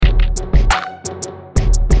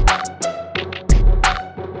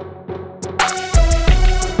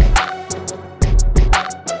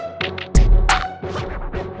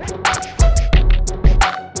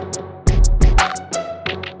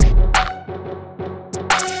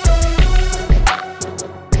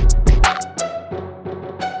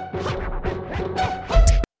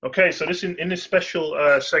Okay, so in this special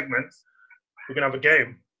segment, we're gonna have a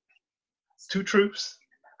game: two truths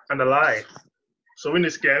and a lie. So in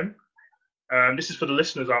this game, this is for the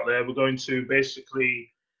listeners out there. We're going to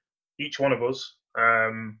basically each one of us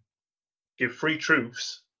give three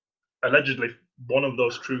truths. Allegedly, one of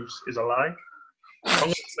those truths is a lie. I'm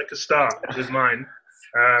going to make a start with mine,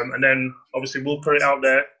 and then obviously we'll put it out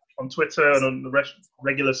there on Twitter and on the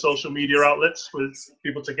regular social media outlets for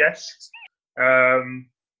people to guess,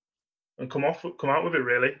 and come out with it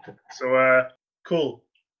really. So cool.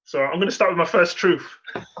 So I'm going to start with my first truth.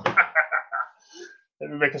 Let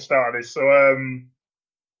me make a start of this. So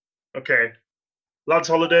okay, lads'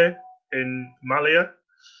 holiday in Malia.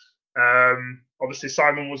 Obviously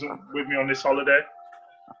Simon wasn't with me on this holiday,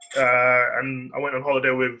 and I went on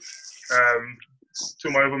holiday with two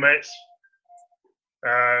of my other mates.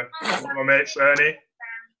 One of my mates, Ernie,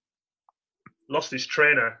 lost his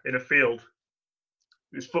trainer in a field.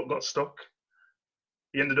 His foot got stuck.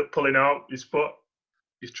 He ended up pulling out his foot.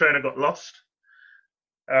 His trainer got lost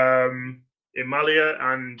in Malia,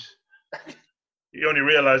 and he only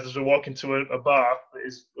realised as we were walking to a bar that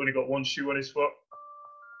he's only got one shoe on his foot.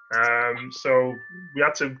 So we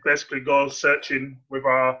had to basically go searching with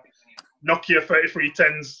our Nokia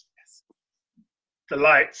 3310s, the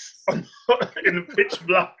lights in the pitch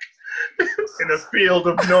black in a field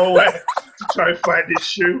of nowhere to try and find his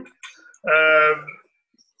shoe.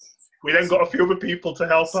 We then got a few other people to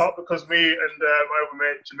help out because me and my other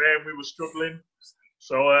mate Jermaine, we were struggling.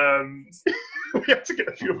 So we had to get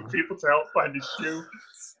a few other people to help find his shoe.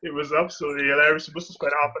 It was absolutely hilarious. We must have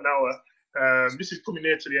spent half an hour. This is coming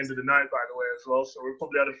near to the end of the night, by the way, as well. So we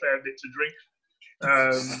probably had a fair bit to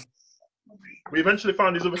drink. We eventually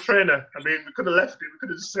found his other trainer. I mean, we could have left it. We could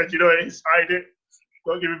have just said, you know, he's hide it.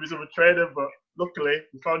 Don't give him his other trainer. But luckily,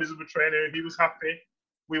 we found his other trainer. He was happy.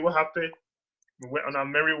 We were happy. We went on our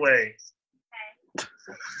merry way.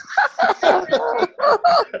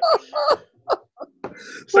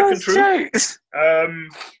 Second truth.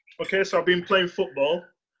 Okay, so I've been playing football,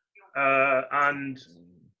 and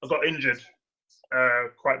I got injured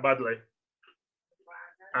quite badly,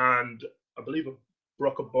 and I believe I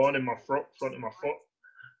broke a bone in my front of my foot.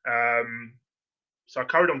 So I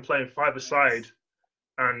carried on playing five-a-side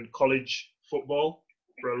and college football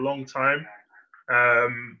for a long time,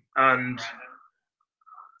 and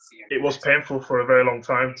it was painful for a very long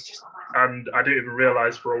time, and I didn't even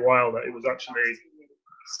realise for a while that it was actually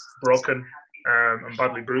broken and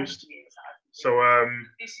badly bruised. So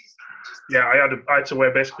yeah, I had to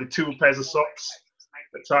wear basically two pairs of socks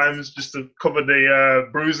at times just to cover the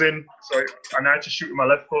bruising. And I had to shoot with my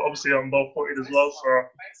left foot. Obviously, I'm both-footed as well, so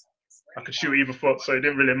I could shoot either foot, so it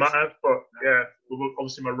didn't really matter. But yeah,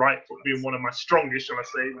 obviously my right foot being one of my strongest, shall I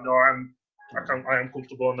say, even though I am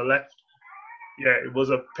comfortable on the left. Yeah, it was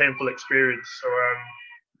a painful experience. So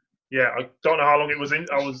yeah, I don't know how long it was in.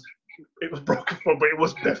 It was broken foot, but it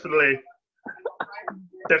was definitely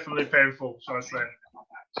painful, shall I say.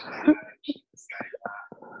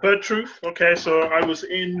 Third truth. Okay, so I was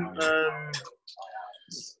in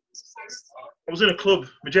a club,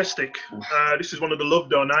 Majestic. This is one of the Love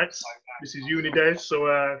Door nights. This is uni days, so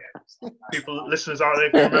listeners out there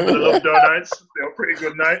can remember the Love Door nights. They were pretty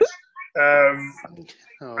good nights.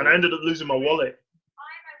 And I ended up losing my wallet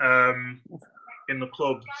in the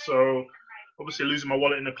club. So obviously losing my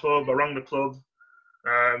wallet in the club, I rang the club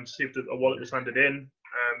to see if a wallet was handed in.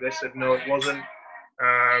 They said no, it wasn't.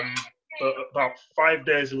 But about 5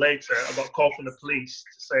 days later, I got a call from the police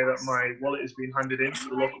to say that my wallet is being handed in to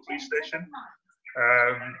the local police station.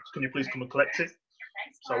 Can you please come and collect it?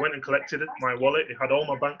 So I went and collected my wallet. It had all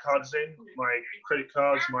my bank cards in, my credit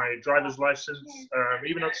cards, my driver's license,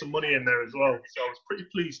 even had some money in there as well. So I was pretty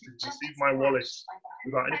pleased to receive my wallet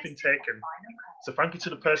without anything taken. So thank you to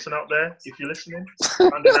the person out there, if you're listening,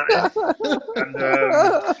 handing that in.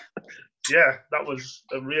 And yeah, that was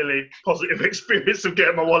a really positive experience of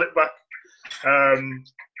getting my wallet back.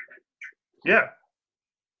 Yeah.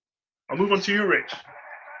 I'll move on to you, Rich.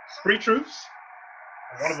 Three truths.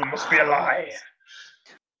 One of them must be a lie.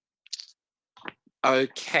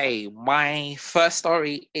 Okay, my first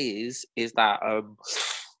story is that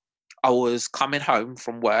I was coming home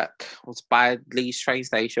from work. I was by Leeds train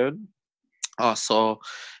station. I saw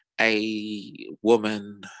a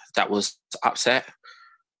woman that was upset.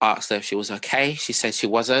 I asked her if she was okay. She said she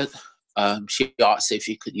wasn't. She asked if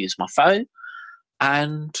she could use my phone,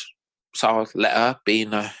 and so I let her,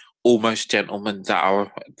 being a almost gentleman that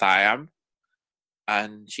I am.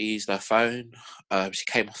 And she used her phone. She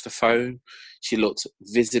came off the phone. She looked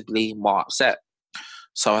visibly more upset.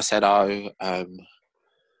 So I said,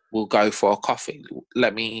 we'll go for a coffee.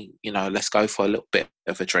 Let's go for a little bit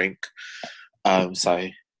of a drink. So,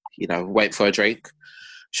 went for a drink,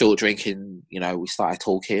 short drinking, we started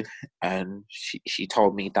talking, and she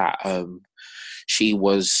told me that she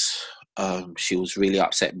was really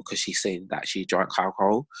upset because she seen that she drank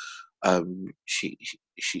alcohol. She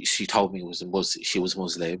told me she was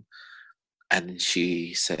Muslim, and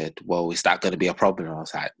she said, "Well, is that going to be a problem?" And I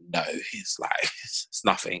was like, "No, it's like it's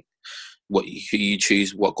nothing. What you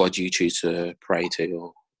choose, what God you choose to pray to,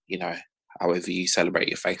 or however you celebrate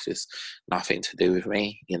your faith is nothing to do with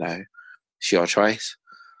me. It's your choice."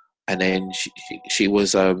 And then she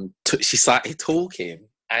was she started talking,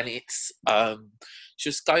 and it's she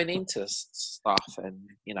was going into stuff, and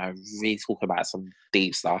really talking about some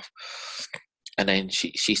deep stuff. And then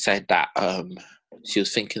she said that she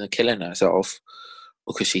was thinking of killing herself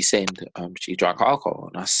because she sinned. She drank alcohol,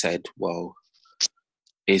 and I said, "Well,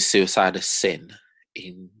 is suicide a sin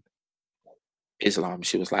in Islam?"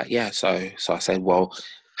 She was like, "Yeah." So I said, "Well,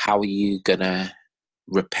 how are you gonna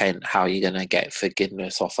repent? How are you gonna get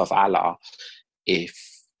forgiveness off of Allah if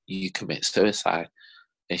you commit suicide?"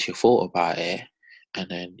 And she thought about it, and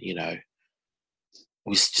then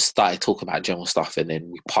we just started talking about general stuff, and then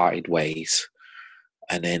we parted ways.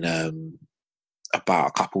 And then about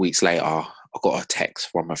a couple of weeks later, I got a text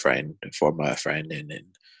from her friend, and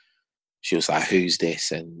then she was like, "Who's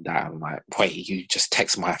this?" And I'm like, "Wait, you just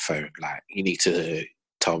text my phone. Like, you need to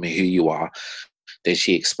tell me who you are." Then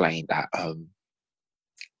she explained that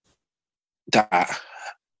that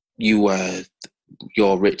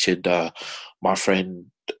you're Richard, my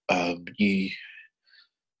friend. You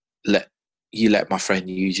let my friend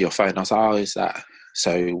use your phone. I was like, "Oh, is that?"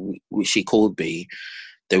 So she called me.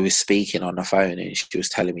 They were speaking on the phone, and she was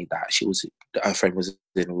telling me that her friend was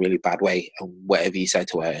in a really bad way, and whatever he said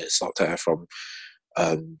to her, it stopped her from.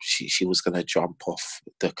 She was going to jump off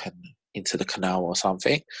into the canal or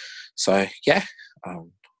something. So yeah,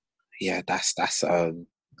 that's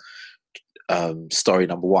story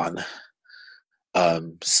number one.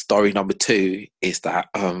 Story number two is that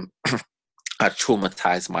I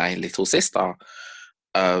traumatized my little sister.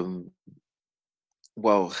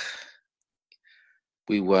 Well,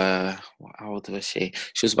 how old was she?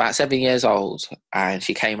 She was about 7 years old, and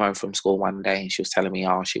she came home from school one day, and she was telling me,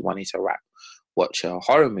 she wanted to watch a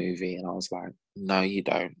horror movie. And I was like, "No, you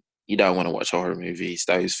don't. You don't want to watch horror movies.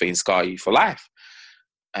 Those things scar you for life."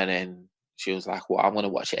 And then she was like, "Well, I'm going to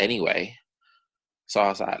watch it anyway." So I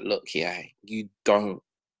was like, "Look, yeah, you don't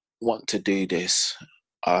want to do this."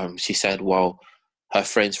 She said, "Well, her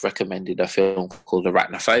friends recommended a film called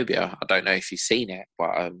Arachnophobia. I don't know if you've seen it,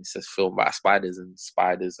 but it's a film about spiders, and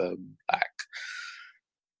spiders like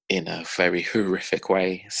in a very horrific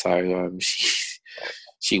way." So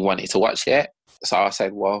she wanted to watch it. So I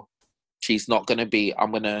said, "Well, she's not going to be.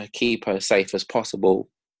 I'm going to keep her safe as possible."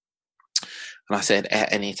 And I said,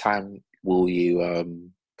 "At any time, will you?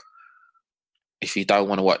 If you don't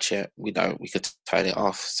want to watch it, we could turn it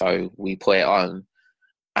off." So we put it on.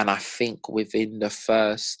 And I think within the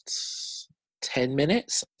first 10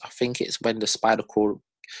 minutes, I think it's when the spider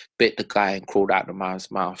bit the guy and crawled out the man's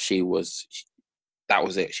mouth, that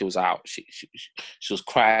was it. She was out. She was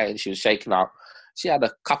crying. She was shaking up. She had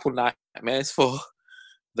a couple nightmares for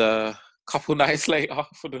the couple nights later,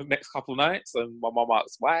 for the next couple nights. And my mum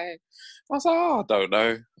asked why. I was like, "Oh, I don't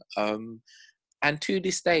know." And to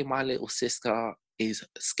this day, my little sister is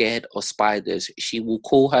scared of spiders. She will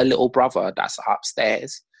call her little brother that's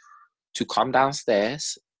upstairs to come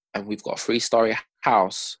downstairs, and we've got a 3-story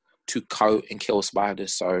house, to go and kill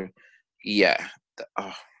spiders. So yeah,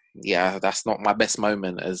 that's not my best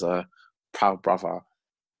moment as a proud brother.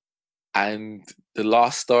 And the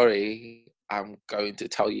last story, I'm going to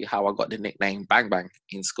tell you how I got the nickname Bang Bang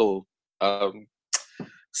in school.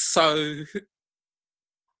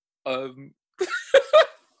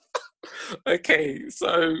 Okay,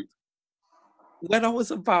 so when I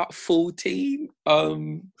was about 14,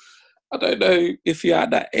 I don't know if you're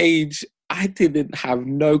at that age, I didn't have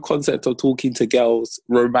no concept of talking to girls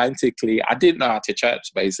romantically. I didn't know how to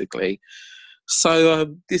church, basically.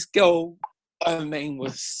 So this girl, her name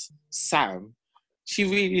was Sam. She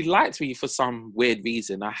really liked me for some weird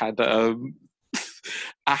reason. I had a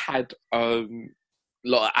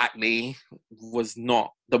lot of acne,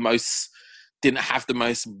 didn't have the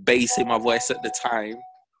most bass in my voice at the time,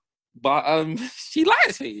 but she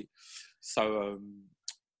liked me. So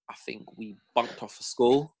I think we bunked off of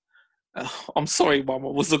school. I'm sorry, Mum, I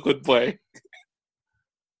was a good boy.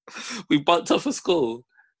 We bunked off of school.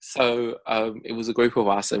 So it was a group of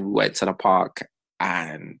us, and we went to the park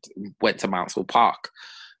and went to Mountsville Park.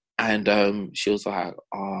 And she was like,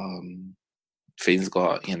 things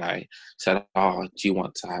got, said, "Oh, do you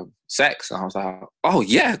want to have sex?" And I was like, "Oh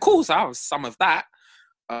yeah, of course, I have some of that."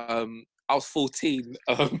 I was 14,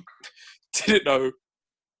 didn't know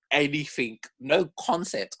anything, no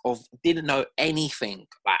concept of, didn't know anything,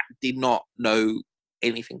 like did not know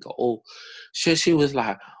anything at all. So she was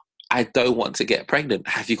like, "I don't want to get pregnant.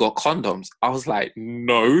 Have you got condoms?" I was like,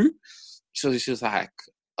 "No." So she was like,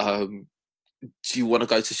 "Do you want to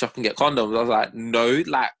go to shop and get condoms?" I was like, "No,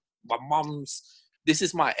 like my mum's, this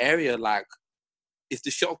is my area. Like if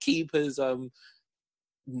the shopkeepers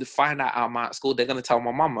find out I'm at school, they're gonna tell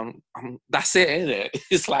my mum. That's it, isn't it?"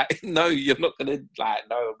 It's like, "No, you're not gonna, like,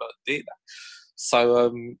 no, I'm not doing that."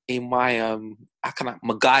 So in my I kind of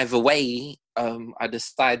MacGyver way, I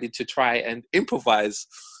decided to try and improvise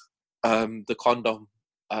the condom.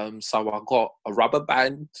 So I got a rubber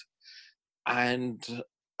band and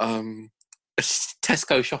a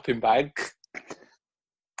Tesco shopping bag.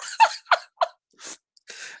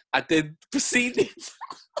 I then proceeded.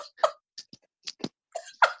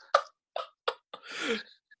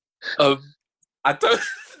 I don't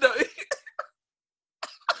know.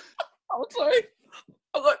 I'm sorry.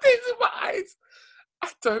 I've got tears in my eyes.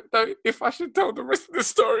 I don't know if I should tell the rest of the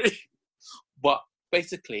story. But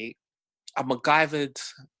basically, I MacGyvered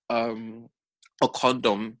a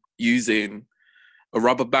condom using a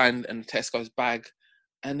rubber band and Tesco's bag.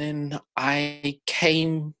 And then I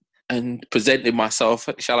came and presented myself,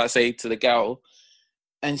 shall I say, to the girl.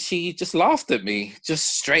 And she just laughed at me,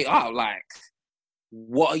 just straight up, like,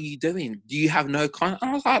 "What are you doing? Do you have no condom?"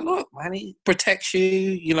 I was like, "Look, man, it protects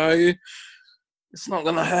you, it's not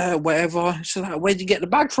going to hurt, whatever." She's like, "Where'd you get the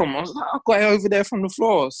bag from?" I was like, "I got it over there from the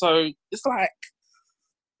floor." So it's like,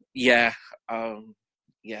 yeah.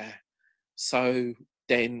 Yeah. So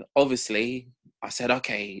then obviously I said,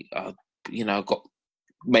 okay,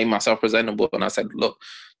 made myself presentable. And I said, "Look,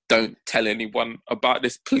 don't tell anyone about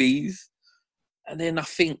this, please." And then I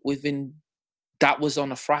think that was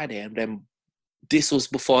on a Friday. And then this was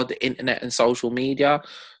before the internet and social media.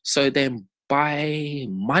 So then by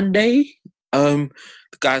Monday, the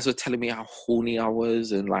guys were telling me how horny I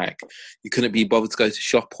was and like you couldn't be bothered to go to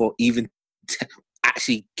shop or even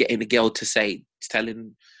actually getting the girl to say,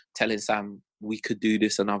 telling Sam we could do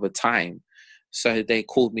this another time. So they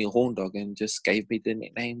called me a horn dog and just gave me the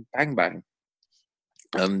nickname Bang Bang.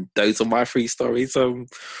 Those are my 3 stories.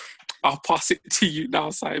 I'll pass it to you now,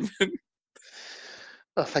 Simon.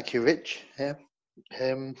 Oh, thank you, Rich. Yeah.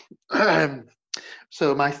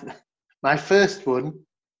 So my first one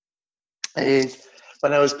is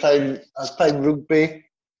when I was playing rugby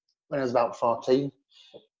when I was about 14.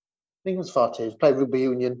 I think it was 14. I was playing rugby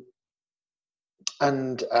union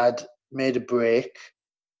and I'd made a break,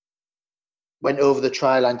 went over the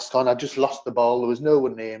try line to score, and I just lost the ball. There was no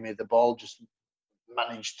one near me. The ball just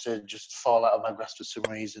managed to just fall out of my grasp for some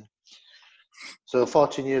reason. So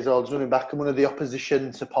 14 years old, running back, and one of the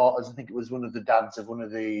opposition supporters, I think it was one of the dads of one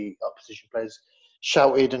of the opposition players,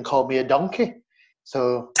 shouted and called me a donkey.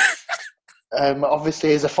 So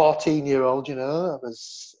obviously as a 14-year-old,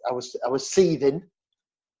 I was seething,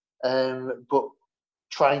 but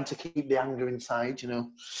trying to keep the anger inside,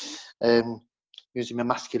 using my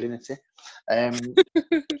masculinity.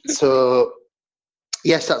 So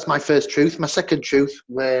yes, that's my first truth. My second truth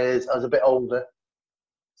was I was a bit older.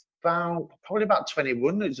 Probably about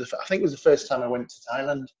 21. I think it was the first time I went to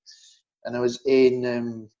Thailand, and I was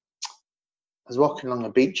walking along the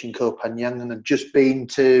beach in Koh Phangan, and I'd just been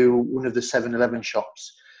to one of the 7-Eleven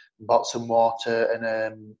shops, bought some water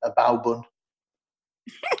and a bao bun.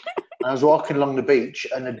 I was walking along the beach,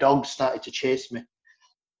 and a dog started to chase me.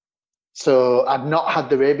 So I'd not had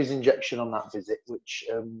the rabies injection on that visit, which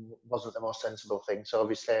wasn't the most sensible thing. So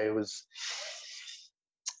obviously I was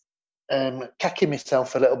kicking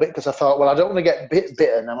myself a little bit because I thought, well, I don't want to get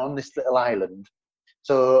bitten. I'm on this little island.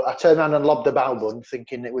 So I turned around and lobbed the bao bun,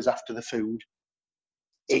 thinking it was after the food.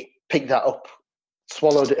 It picked that up,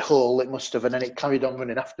 swallowed it whole, it must have, and then it carried on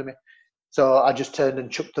running after me. So I just turned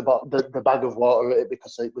and chucked the bag of water at it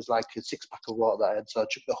because it was like a 6-pack of water that I had. So I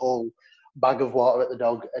chucked the whole bag of water at the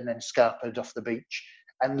dog and then scarpered off the beach.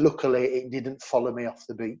 And luckily, it didn't follow me off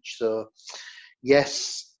the beach. So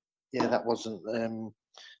yes, yeah, that wasn't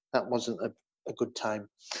a good time.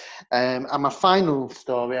 And my final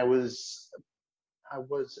story, I was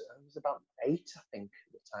about 8, I think,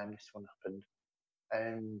 at the time this one happened.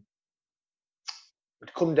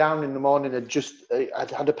 I'd come down in the morning.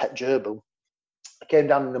 I'd had a pet gerbil. I came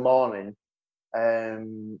down in the morning,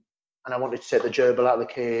 and I wanted to take the gerbil out of the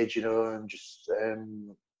cage, and just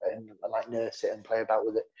and like nurse it and play about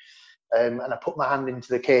with it. And I put my hand into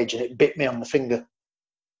the cage, and it bit me on the finger.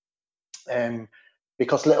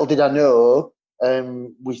 Because little did I know,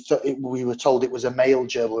 we were told it was a male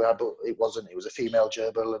gerbil, but it wasn't. It was a female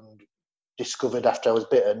gerbil, and discovered after I was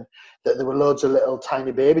bitten that there were loads of little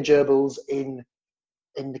tiny baby gerbils in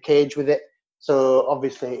the cage with it. So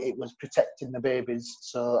obviously it was protecting the babies.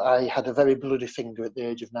 So I had a very bloody finger at the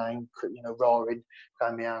age of 9, roaring,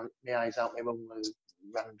 crying my eyes out. My mum was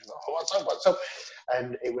running, what's up?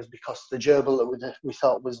 And it was because the gerbil that we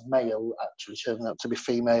thought was male actually turned out to be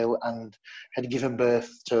female and had given birth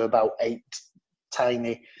to about 8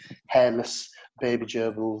 tiny, hairless baby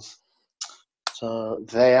gerbils. So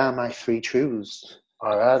they are my 3 truths.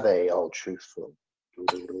 Or are they all truthful?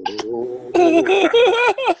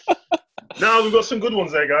 No, we've got some good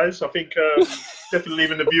ones there, guys. I think definitely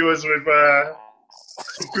leaving the viewers with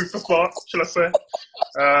some food for thought, shall I say.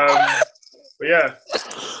 But yeah,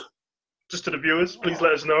 just to the viewers, please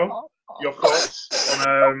let us know your thoughts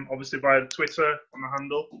on obviously via Twitter on the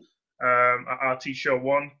handle at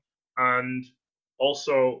RTShow1, and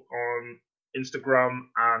also on Instagram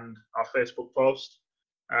and our Facebook post.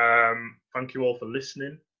 Thank you all for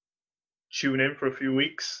listening. Tune in for a few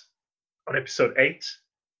weeks on episode 8.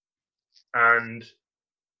 And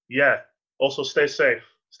yeah, also stay safe,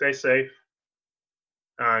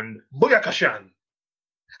 and Booyakashan!